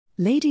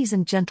Ladies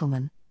and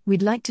gentlemen,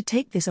 we'd like to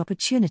take this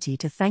opportunity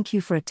to thank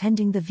you for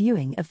attending the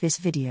viewing of this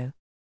video.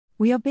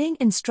 We are being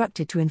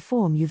instructed to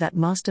inform you that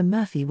Master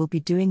Murphy will be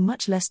doing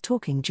much less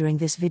talking during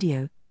this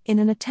video, in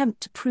an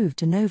attempt to prove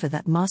to Nova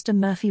that Master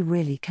Murphy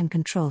really can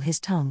control his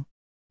tongue.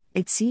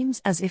 It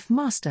seems as if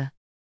Master.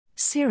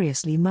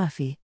 Seriously,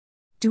 Murphy.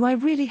 Do I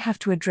really have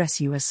to address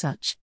you as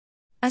such?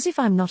 As if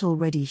I'm not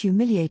already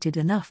humiliated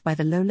enough by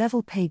the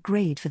low-level pay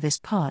grade for this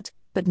part,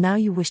 but now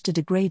you wish to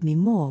degrade me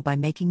more by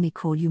making me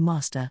call you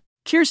Master.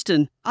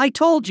 Kirsten, I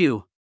told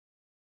you.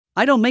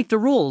 I don't make the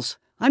rules,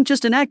 I'm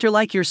just an actor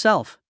like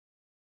yourself.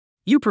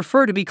 You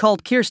prefer to be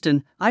called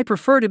Kirsten, I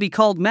prefer to be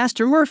called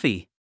Master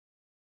Murphy.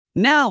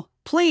 Now,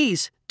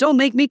 please, don't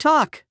make me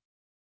talk.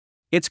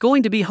 It's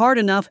going to be hard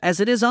enough as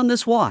it is on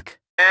this walk.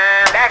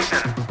 And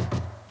action!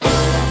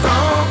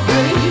 Oh,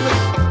 baby,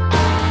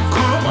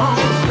 come on.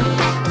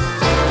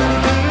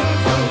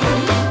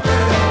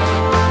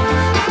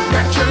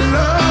 Got your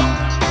love,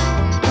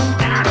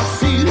 got a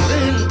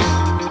feeling,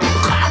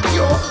 got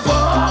your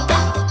bug,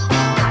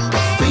 got the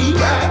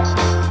fever.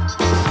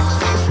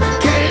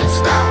 Can't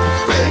stop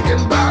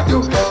thinking about you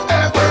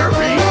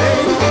every day.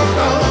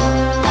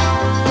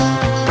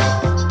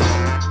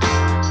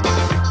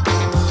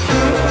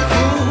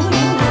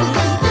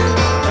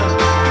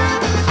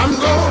 I'm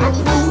gonna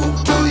prove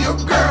to you,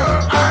 girl,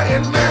 I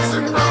ain't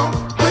messing around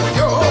with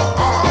your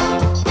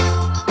heart.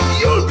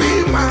 You'll be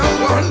my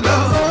one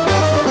love.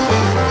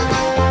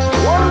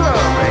 One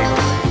love, baby.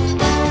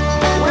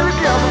 We're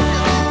together.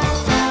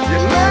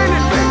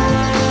 United, baby.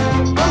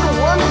 Under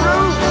one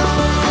roof.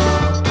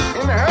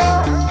 In the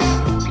house.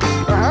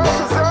 The house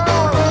is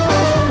ours.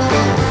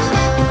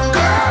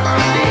 Girl, I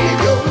need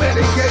your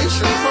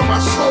medication for my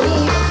soul.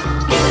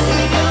 Give it to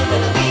me, girl,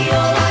 gonna be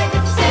alright.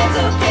 If you say it's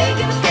okay,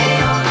 gonna stay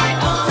all night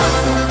on.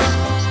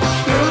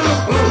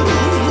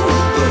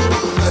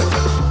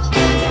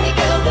 Give it to me,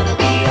 girl, gonna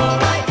be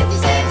alright. If you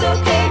say it's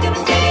okay,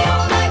 gonna stay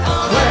all night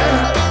on.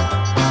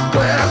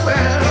 Well,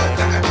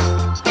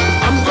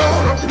 I'm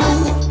gonna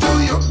prove to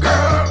you,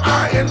 girl, I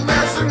ain't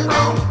messing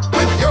around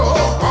with your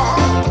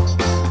heart.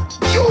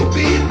 You'll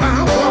be my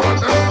one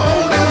and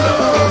only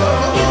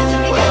love. Give it to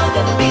me, girl,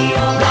 gonna be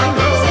alright.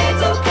 If you say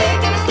it's okay,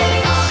 gonna stay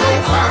all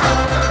night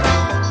on.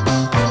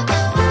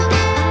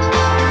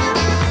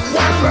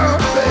 One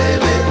love,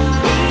 baby.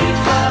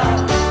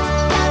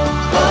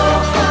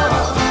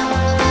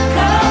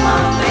 Come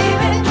on,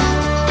 baby.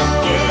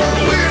 Give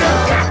me We're some.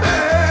 together.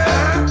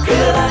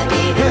 Girl, I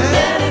need a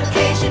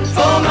medication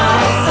for my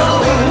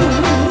soul.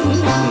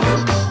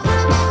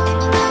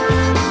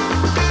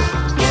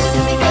 Give it to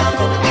me, girl,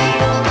 gonna be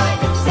alright.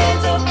 If you say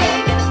it's okay,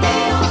 gonna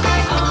stay all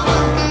night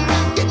on.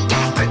 You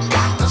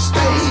got to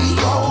stay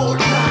all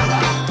night.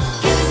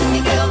 Give it to me,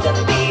 girl,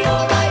 gonna be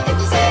alright. If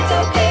you say it's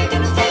okay,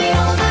 gonna stay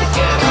all night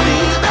on. Give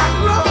me that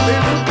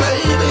loving,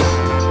 baby,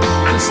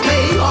 and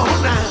stay all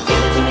night.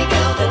 Give it to me,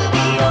 girl, gonna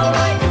be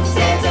alright. If you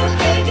say it's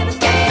okay, gonna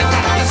stay all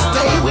Got night to on.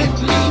 stay with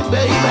me,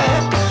 baby.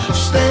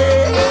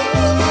 Stay.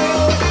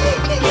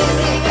 Give it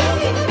to me, girl,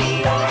 gonna be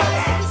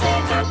alright. If you say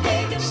it's okay,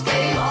 gonna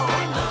stay all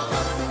night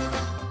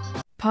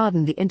on.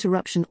 Pardon the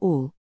interruption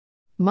all.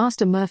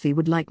 Master Murphy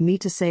would like me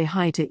to say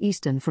hi to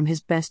Easton from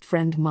his best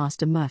friend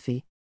Master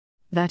Murphy.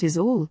 That is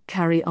all,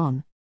 carry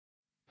on.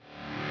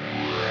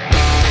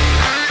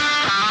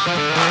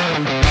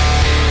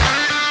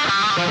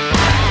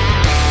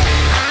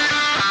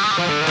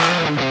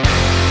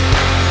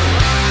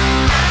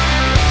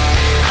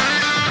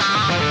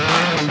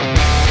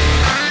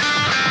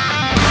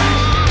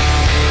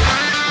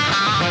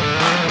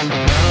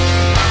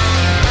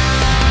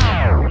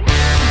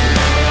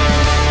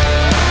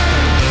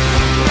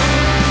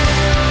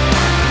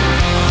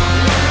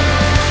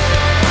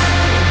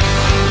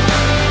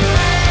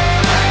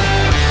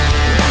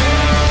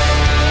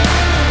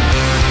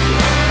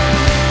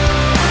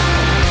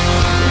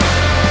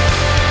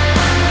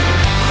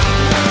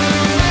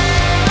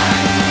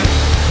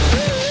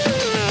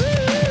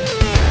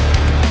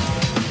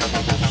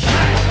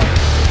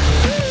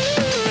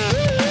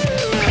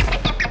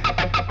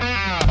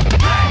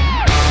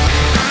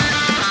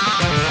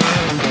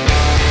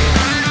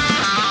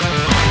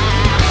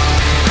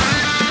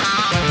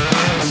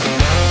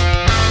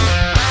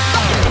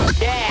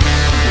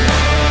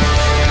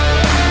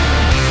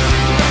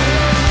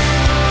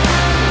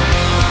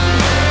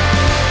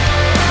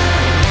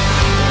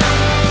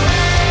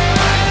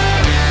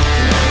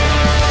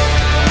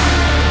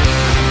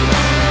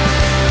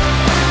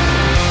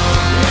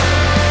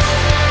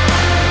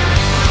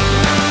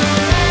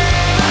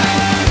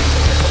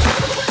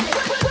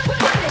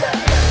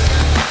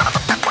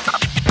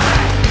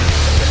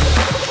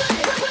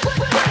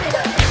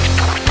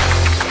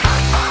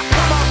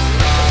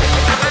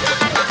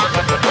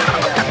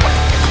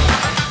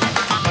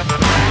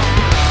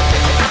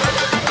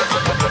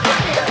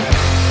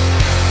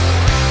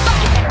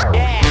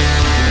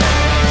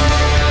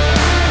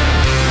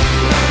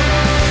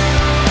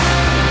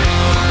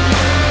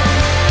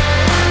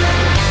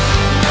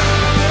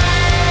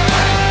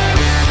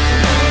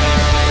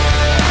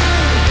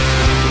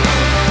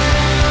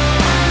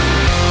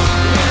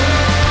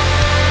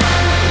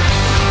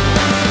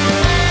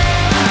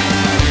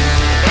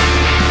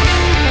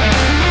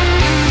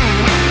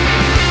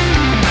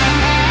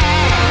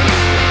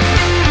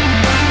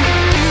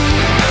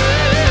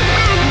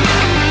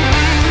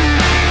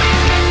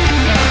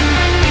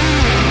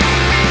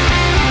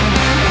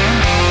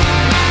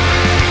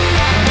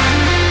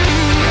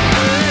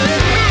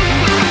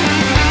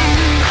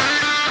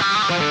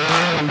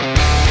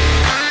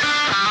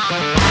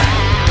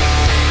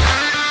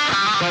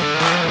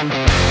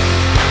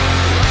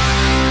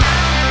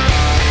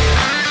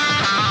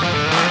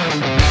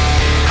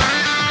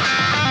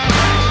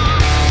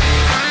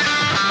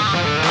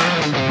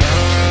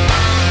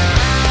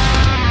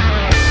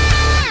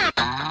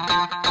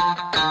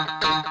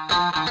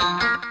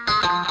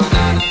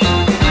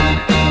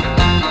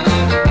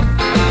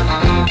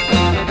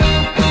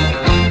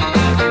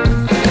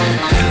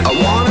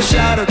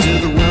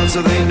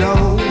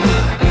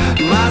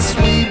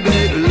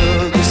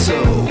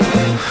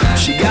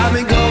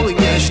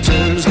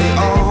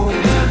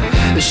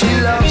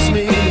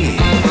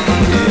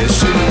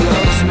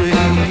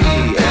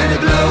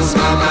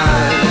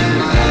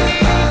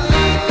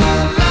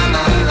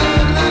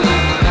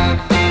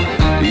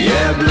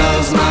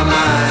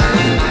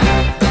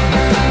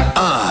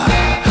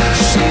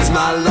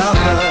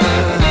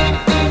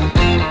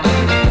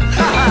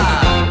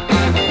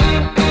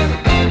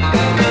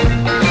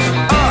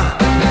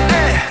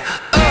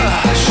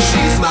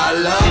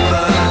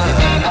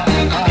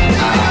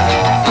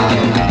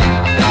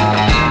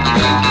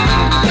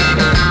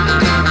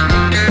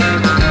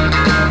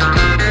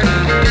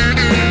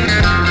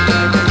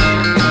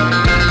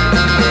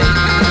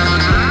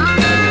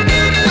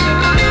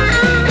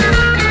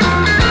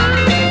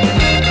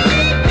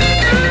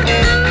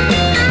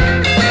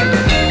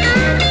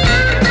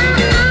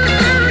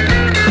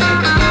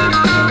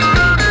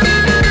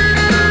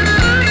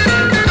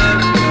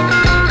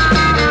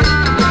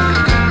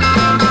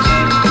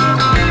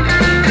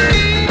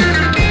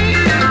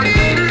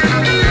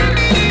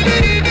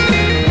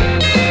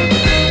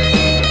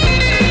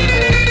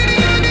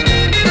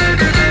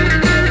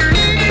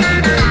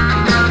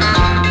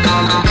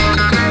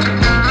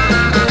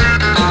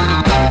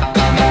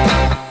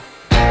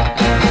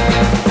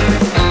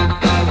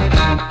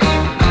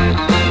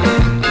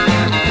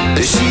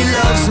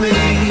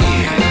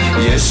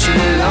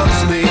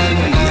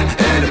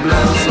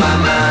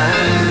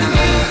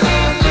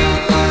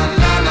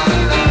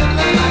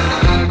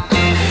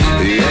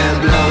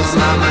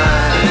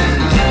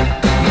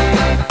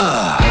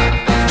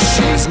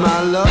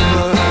 my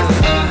lover.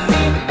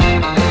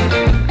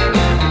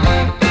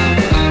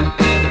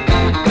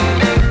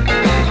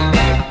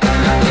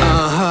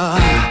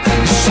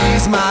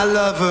 She's my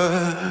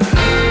lover.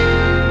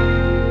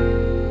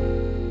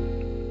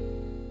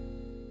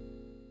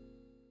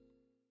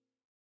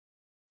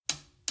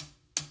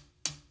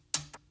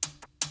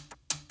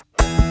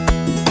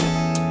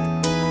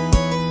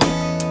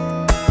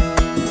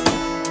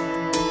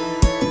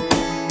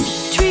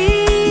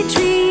 Tree,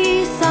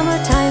 tree,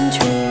 summertime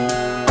tree,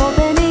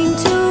 opening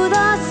to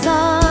the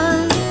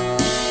sun.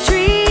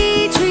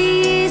 Tree,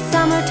 tree,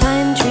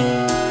 summertime tree,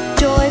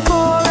 joy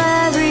for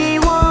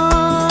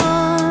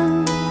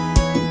everyone.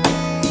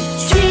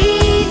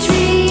 Tree,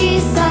 tree,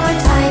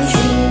 summertime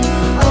tree,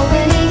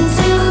 opening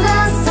to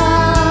the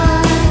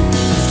sun.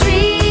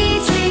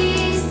 Tree,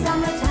 tree,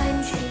 summertime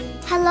tree.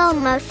 Hello,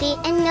 Murphy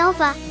and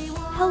Nova.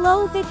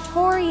 Hello,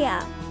 Victoria.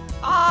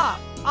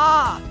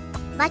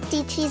 What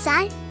did he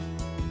say?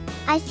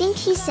 I think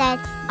he said,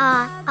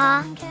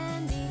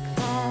 Candy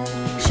cloud,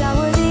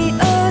 shower the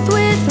earth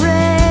with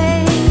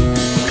rain.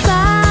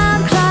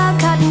 Cloud, cloud,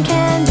 cotton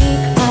candy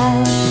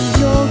cloud,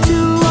 your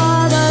two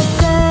are the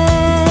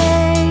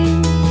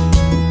same.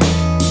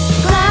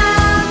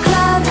 Cloud,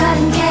 cloud,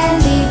 cotton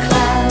candy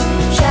cloud,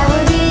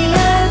 shower the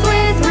earth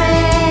with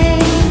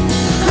rain.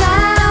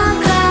 Cloud,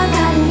 cloud,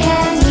 cotton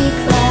candy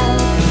cloud,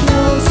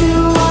 no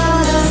two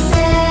are the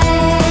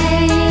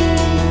same.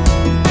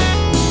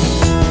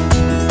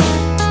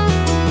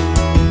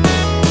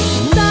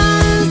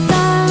 Sun,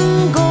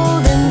 sun,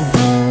 golden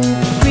sun,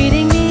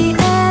 greeting me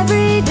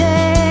every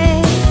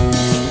day.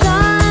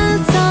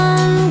 Sun,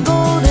 sun,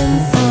 golden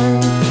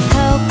sun,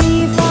 help me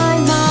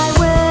find my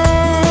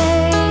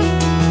way.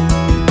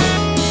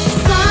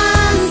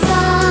 Sun,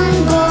 sun,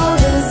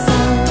 golden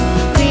sun,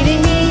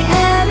 greeting me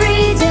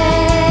every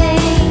day.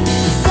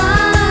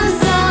 Sun,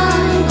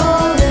 sun,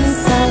 golden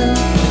sun,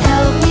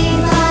 help me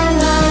find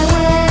my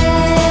way.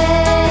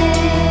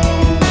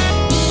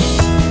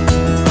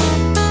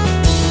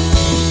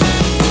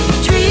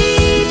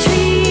 Tree,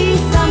 tree,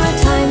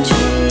 summertime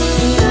tree.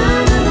 Na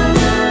na na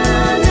na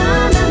na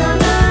na na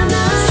na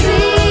na.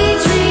 Tree,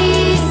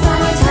 tree,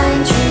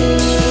 summertime tree.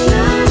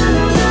 Na na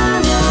na na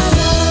na na.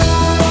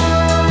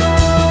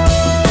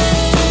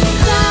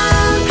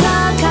 Cloud,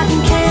 cloud,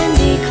 cotton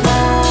candy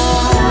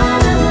cloud. Na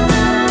na na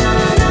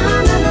na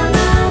na na na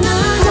na.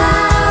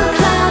 Cloud,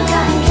 cloud,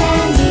 cotton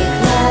candy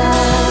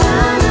cloud. Na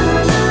na na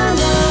na na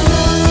na.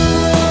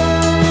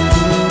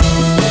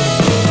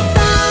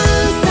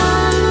 Sun,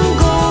 sun,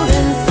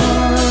 golden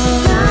sun.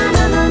 Na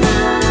na na na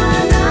na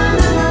na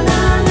na na na.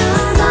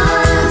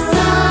 Sun,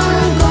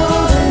 sun,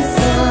 golden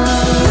sun.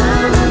 Na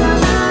na na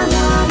na na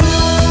na. Na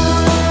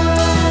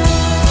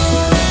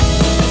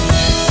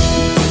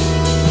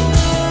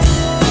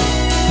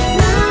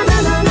na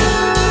na na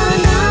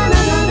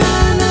na na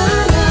na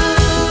na na.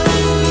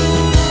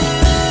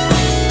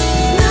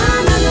 Na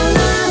na na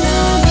na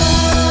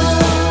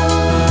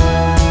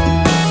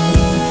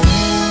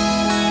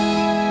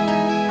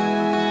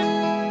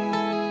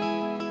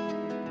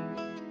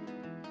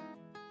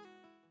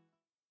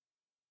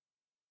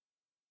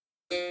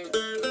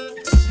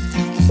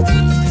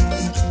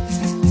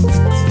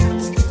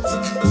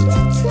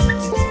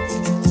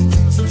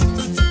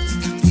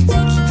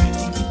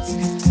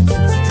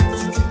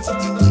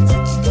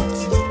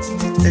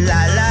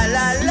La la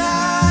la la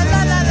la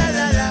la la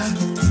la la.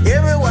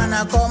 Everyone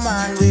a come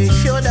and we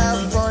should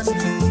have fun.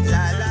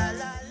 La la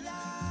la la.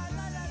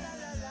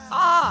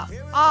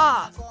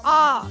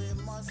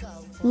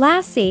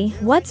 Lassie,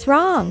 what's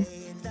wrong?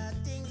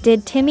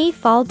 Did Timmy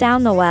fall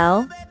down the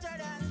well?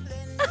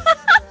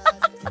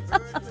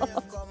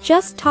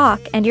 Just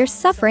talk and your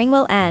suffering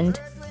will end.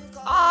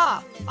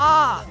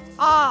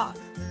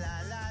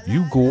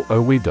 You go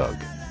away, Doug.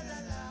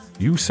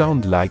 You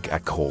sound like a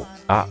crow.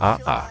 Ah, ah,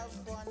 ah.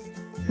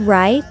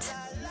 Right?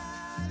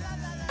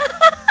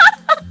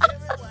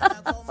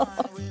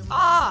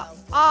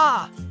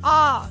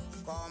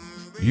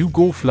 You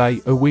go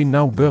fly away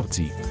now,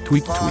 birdie.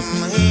 Tweet, tweet.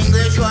 Come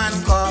English one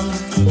come.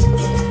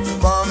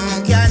 Come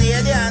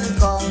Canadian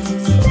come.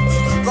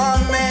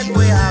 Come make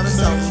we have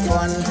some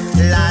fun.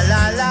 La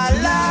la la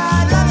la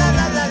la la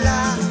la la la.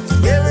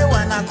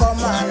 Everyone a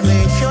come and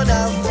we should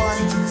have fun.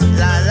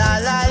 La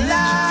la la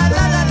la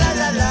la la la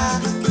la la.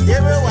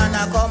 Everyone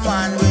a come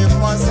and we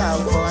must have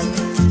fun.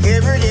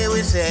 Every day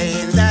we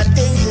saying that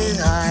things is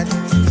hard.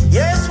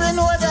 Yes, we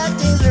know that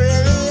things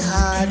really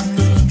hard.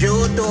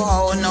 Due to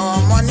how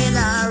no money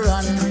now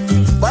run.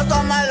 But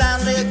come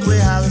along make we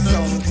have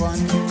some fun.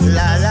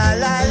 La la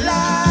la la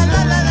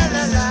la la la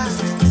la la.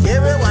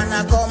 Everyone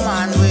a come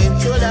and we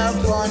should have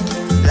fun.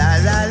 La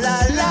la la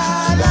la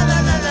la la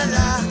la la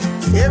la.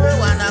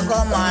 Everyone a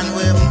come and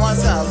we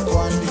must have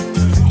fun.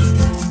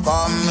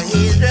 Come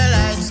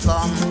Israelites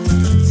come.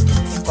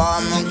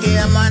 Come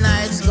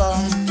Caymanites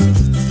come.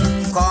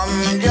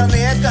 Come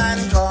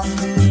Jamaican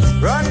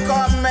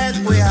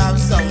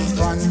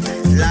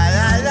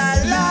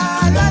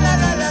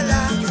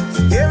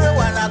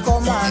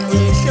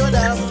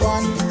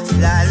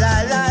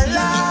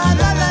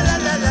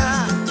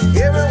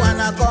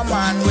Everyone a come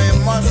and we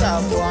must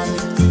have fun.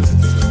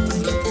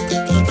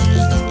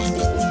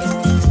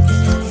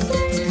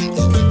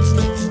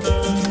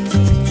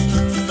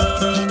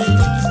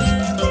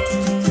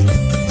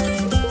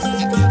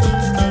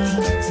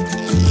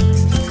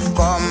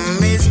 Come,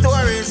 me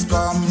stories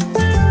come.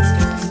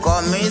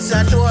 Come, Miss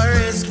a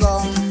tourist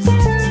come.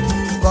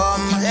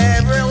 Come,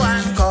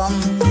 everyone come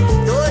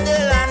to the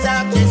land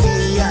of the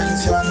sea and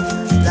sun.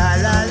 La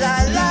la la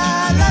la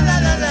la la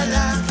la la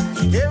la.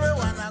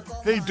 Everyone a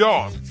come. Hey,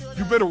 dog,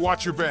 you better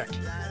watch your back.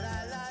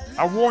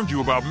 I warned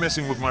you about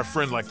messing with my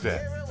friend like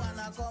that.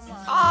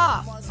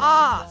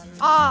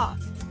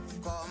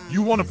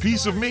 You want a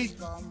piece of me?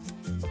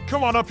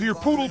 Come on up here,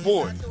 poodle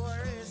boy.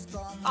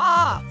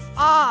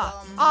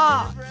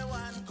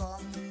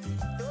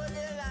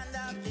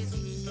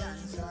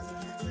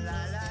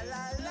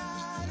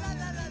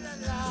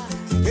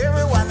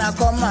 Everyone a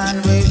come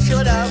and we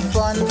should have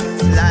fun.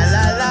 La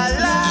la la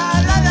la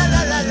la la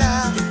la la la.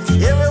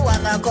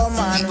 Everyone a come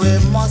and we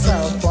must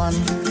have fun.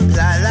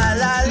 La la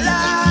la la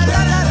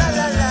la la la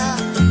la la.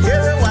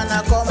 Everyone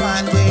a come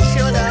and we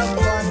should have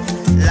fun.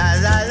 La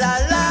la la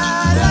la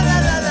la la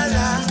la la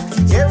la.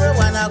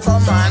 Everyone a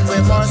come and we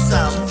must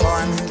have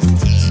fun.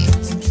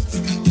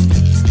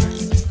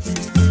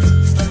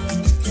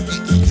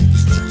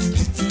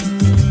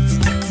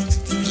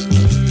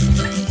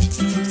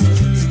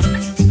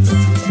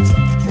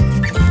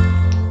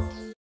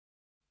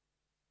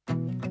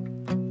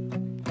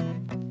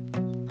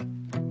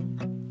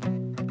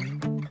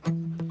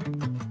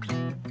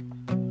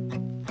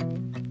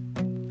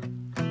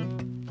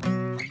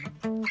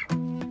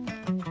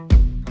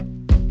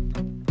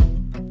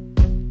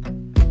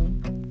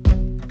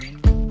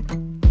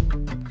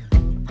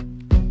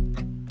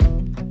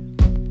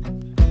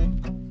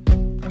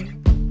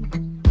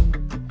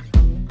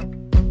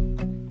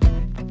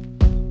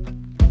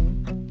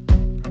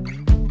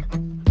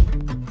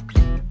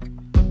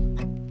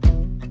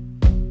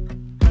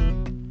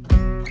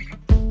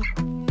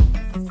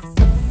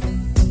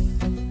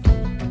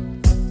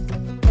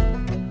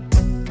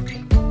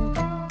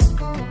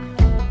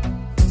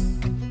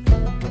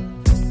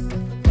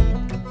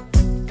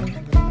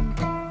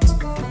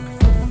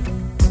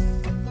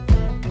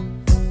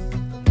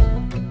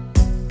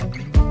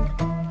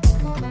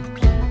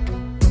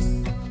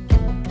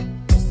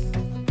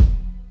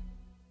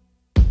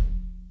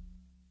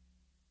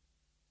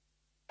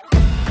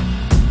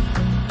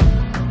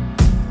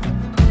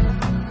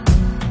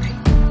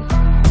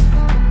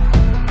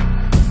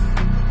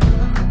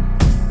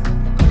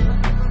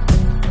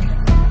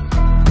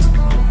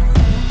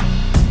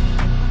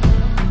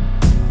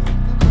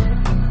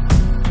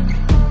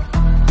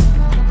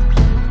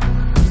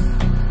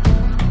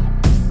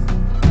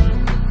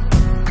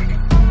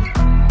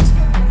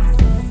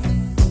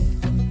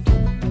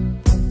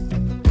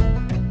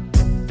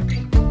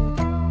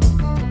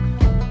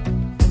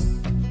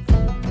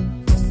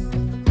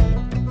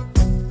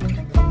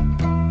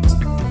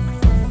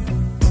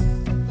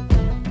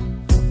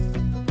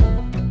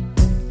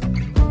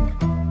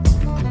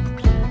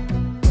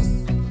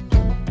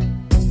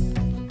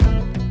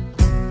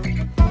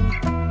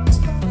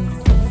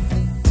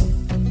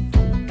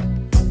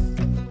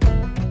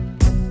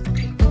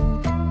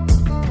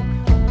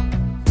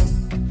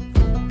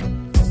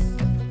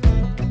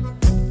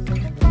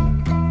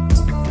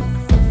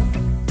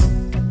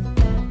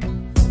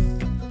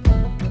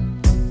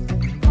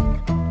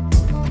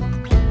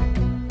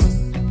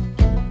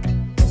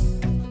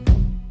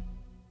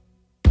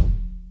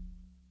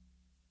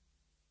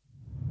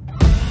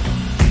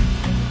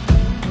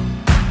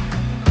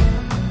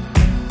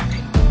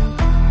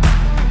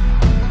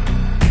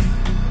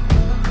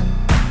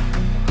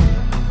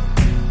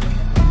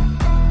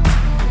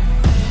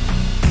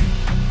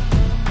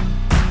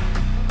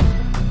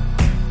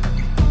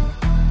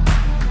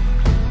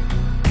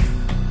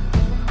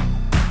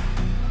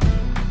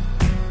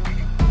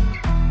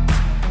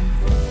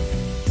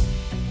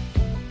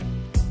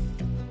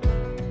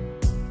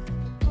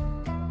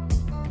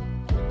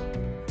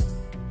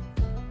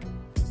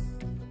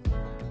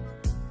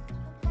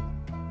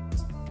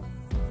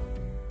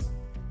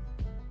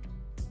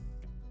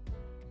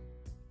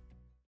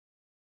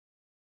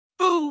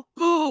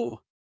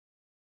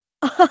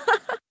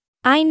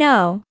 I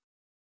know.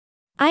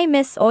 I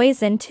miss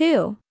Oisin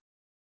too.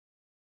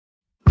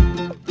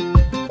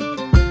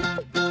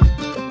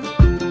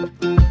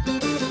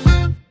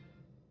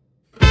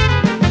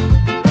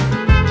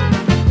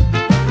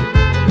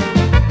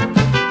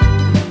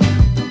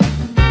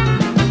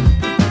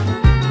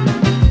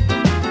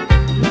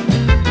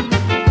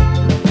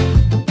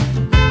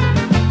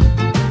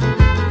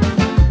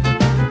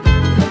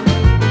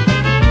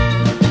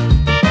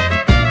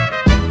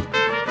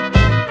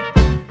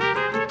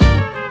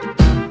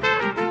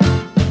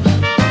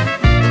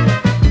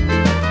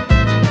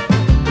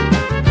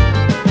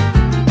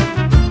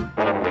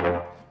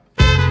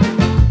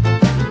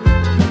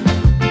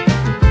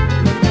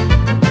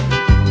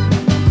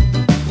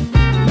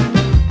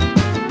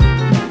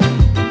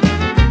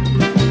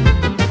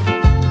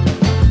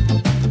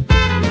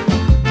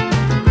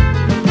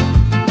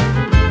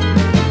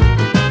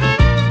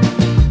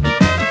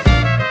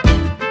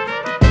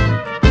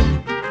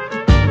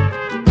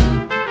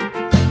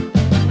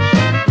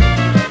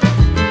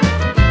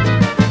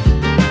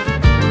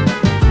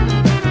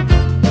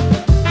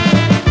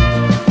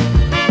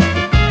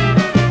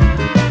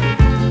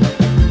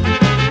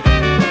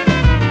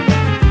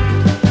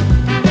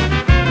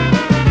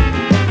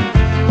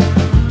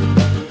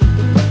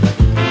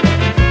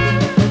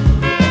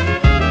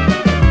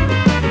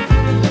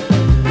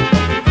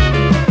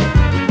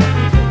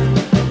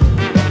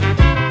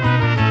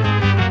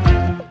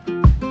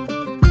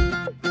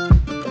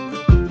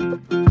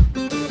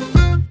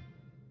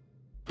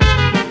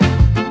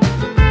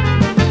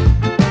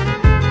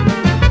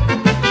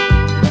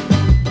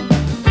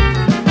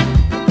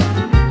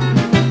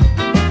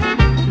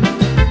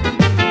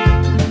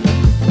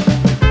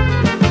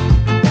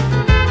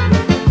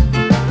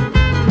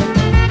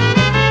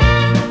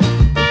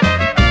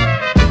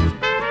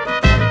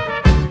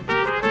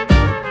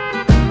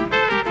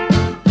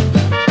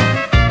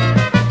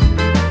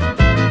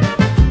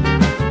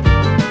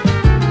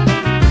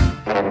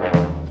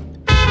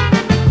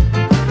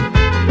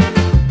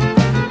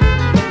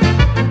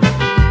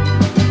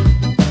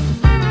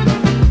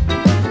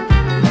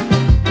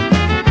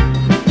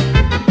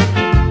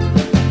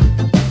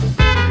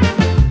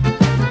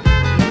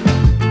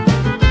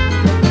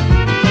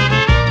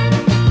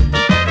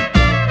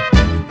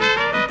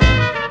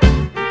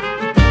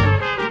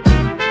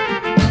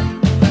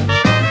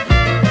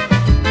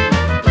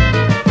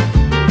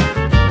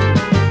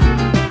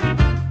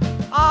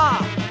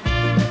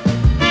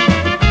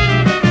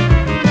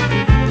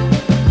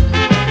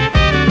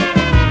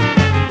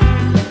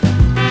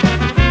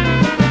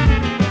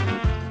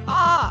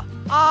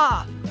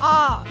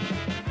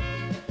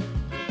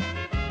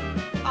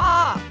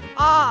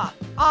 ah,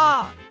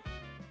 ah.